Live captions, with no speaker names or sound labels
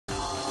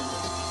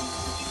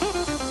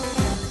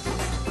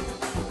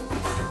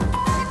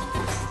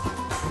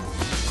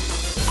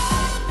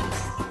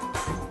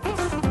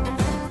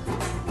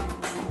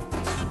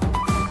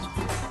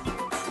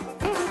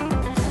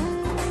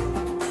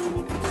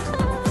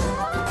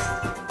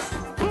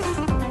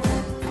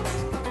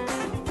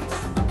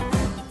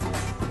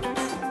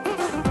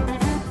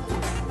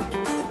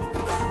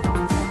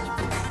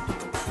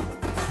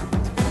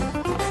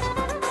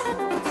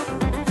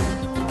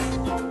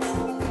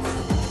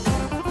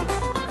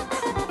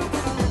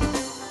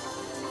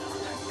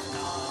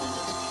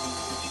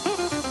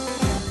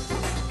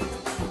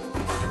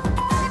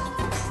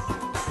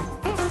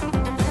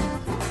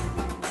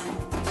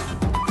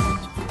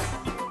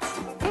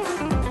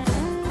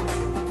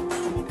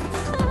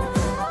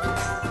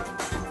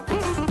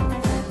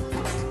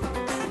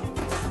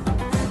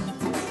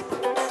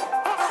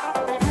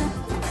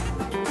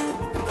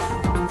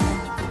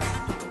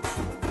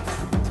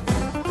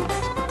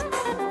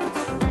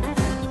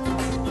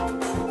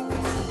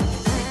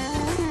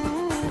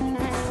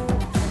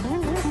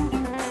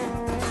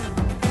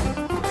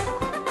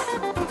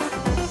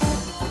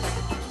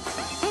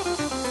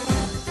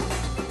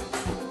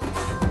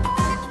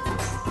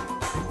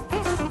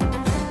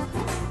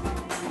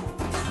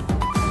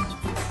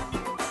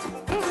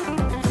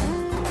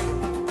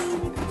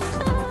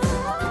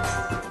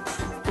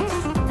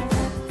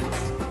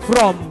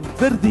From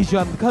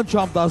Birdhichand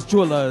Ghanshyamdas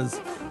Jewellers,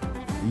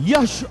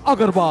 Yash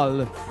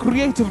Agarwal,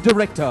 Creative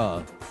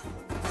Director.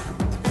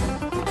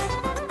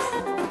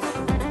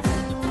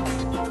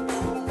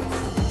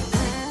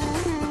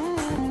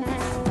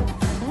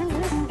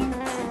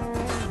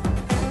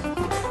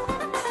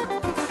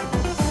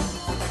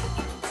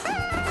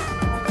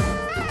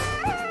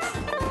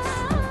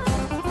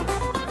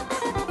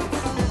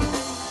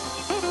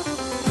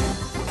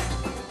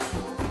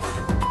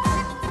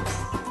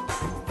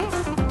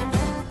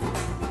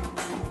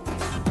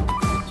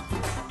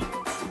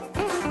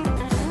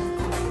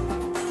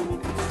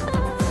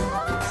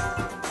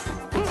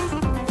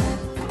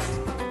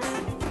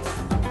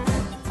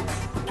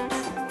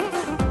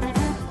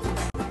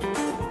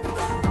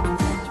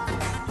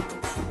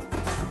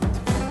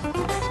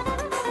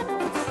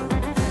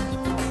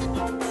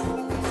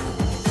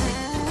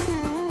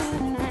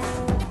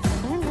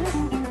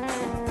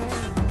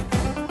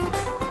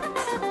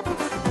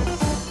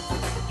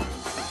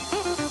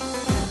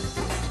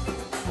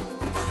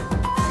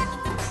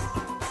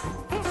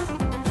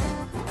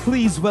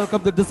 Please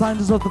welcome the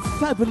designers of the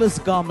fabulous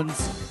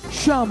garments,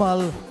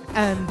 Shamal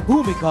and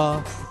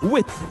Bhumika,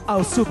 with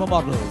our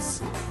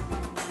supermodels.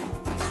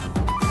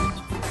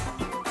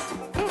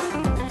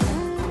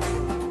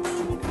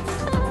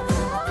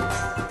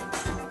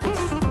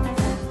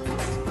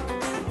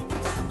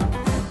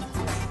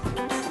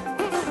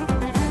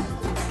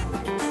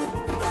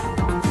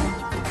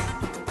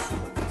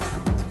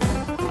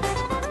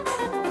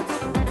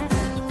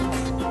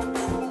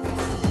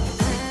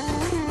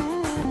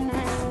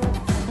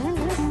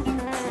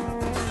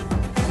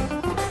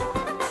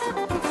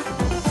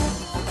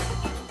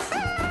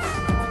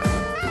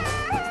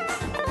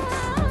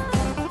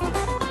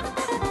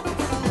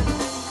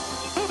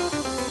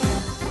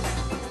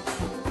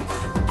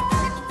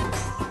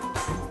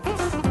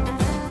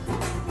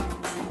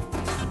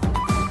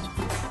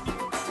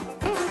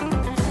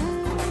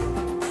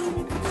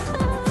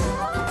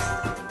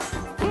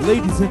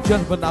 Ladies and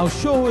gentlemen, our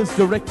show is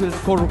directed and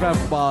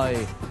choreographed by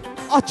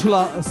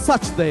Achala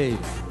Sachdev.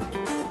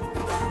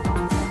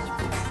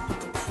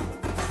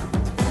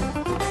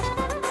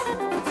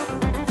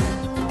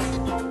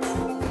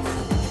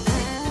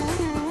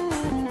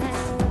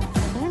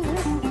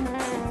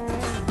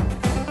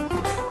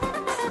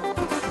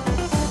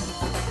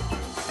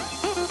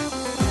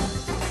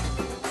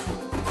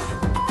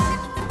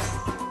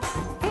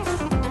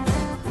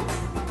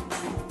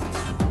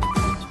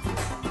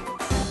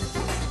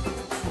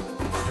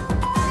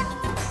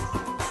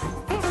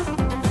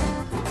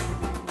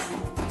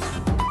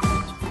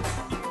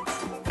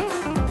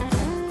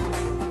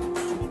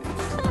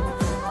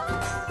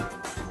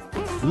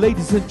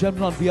 Ladies and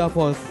gentlemen, on behalf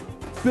of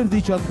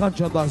Birdhichand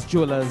Ghanshyamdas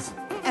Jewellers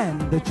and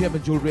the Gem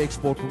and Jewellery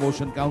Export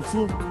Promotion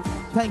Council,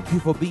 thank you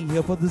for being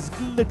here for this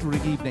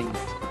glittering evening.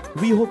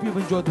 We hope you've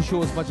enjoyed the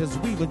show as much as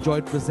we've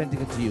enjoyed presenting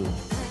it to you.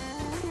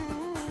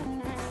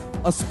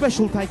 A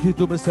special thank you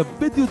to Mr.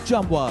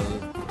 Birdhichand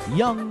Ghanshyamdas,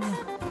 young,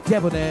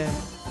 debonair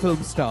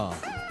film star.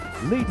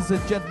 Ladies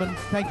and gentlemen,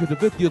 thank you to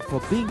Birdhichand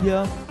for being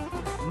here.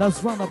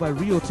 Nazrana by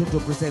Rio Tinto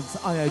presents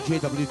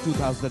IIJW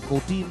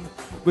 2014,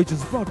 which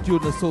is brought to you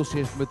in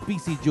association with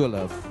PC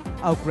Jeweller.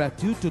 Our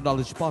gratitude to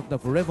Knowledge Partner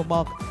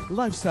Forevermark,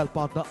 Lifestyle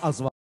Partner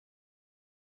Azwa.